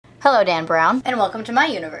Hello, Dan Brown, and welcome to my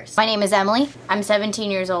universe. My name is Emily, I'm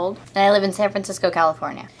 17 years old, and I live in San Francisco,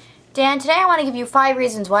 California. Dan, today I want to give you 5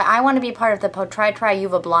 reasons why I want to be part of the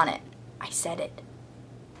PoTriTri. I said it.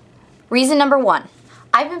 Reason number 1.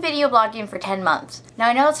 I've been video blogging for 10 months. Now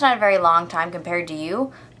I know it's not a very long time compared to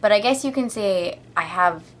you, but I guess you can say I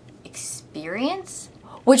have experience?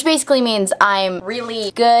 Which basically means I'm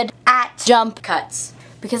really good at jump cuts.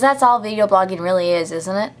 Because that's all video blogging really is,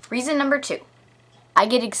 isn't it? Reason number 2. I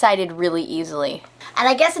get excited really easily. And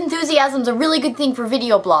I guess enthusiasm's a really good thing for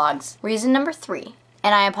video blogs. Reason number 3.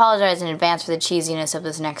 And I apologize in advance for the cheesiness of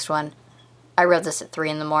this next one. I wrote this at 3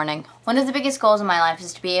 in the morning. One of the biggest goals in my life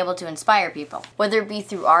is to be able to inspire people, whether it be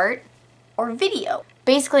through art or video.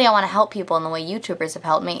 Basically, I want to help people in the way YouTubers have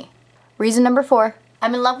helped me. Reason number 4.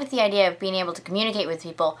 I'm in love with the idea of being able to communicate with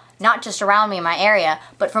people, not just around me in my area,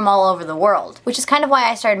 but from all over the world. Which is kind of why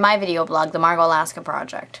I started my video blog, the Margo Alaska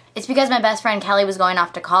Project. It's because my best friend Kelly was going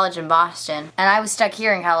off to college in Boston, and I was stuck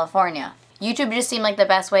here in California. YouTube just seemed like the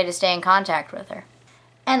best way to stay in contact with her.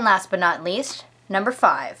 And last but not least, number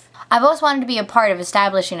 5. I've always wanted to be a part of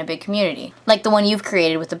establishing a big community, like the one you've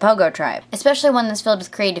created with the Pogo Tribe, especially one that's filled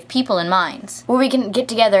with creative people and minds, where we can get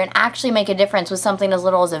together and actually make a difference with something as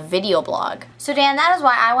little as a video blog. So Dan, that is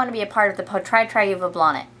why I want to be a part of the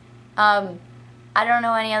PoTriTri. I don't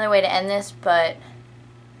know any other way to end this, but,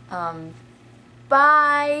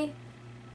 bye!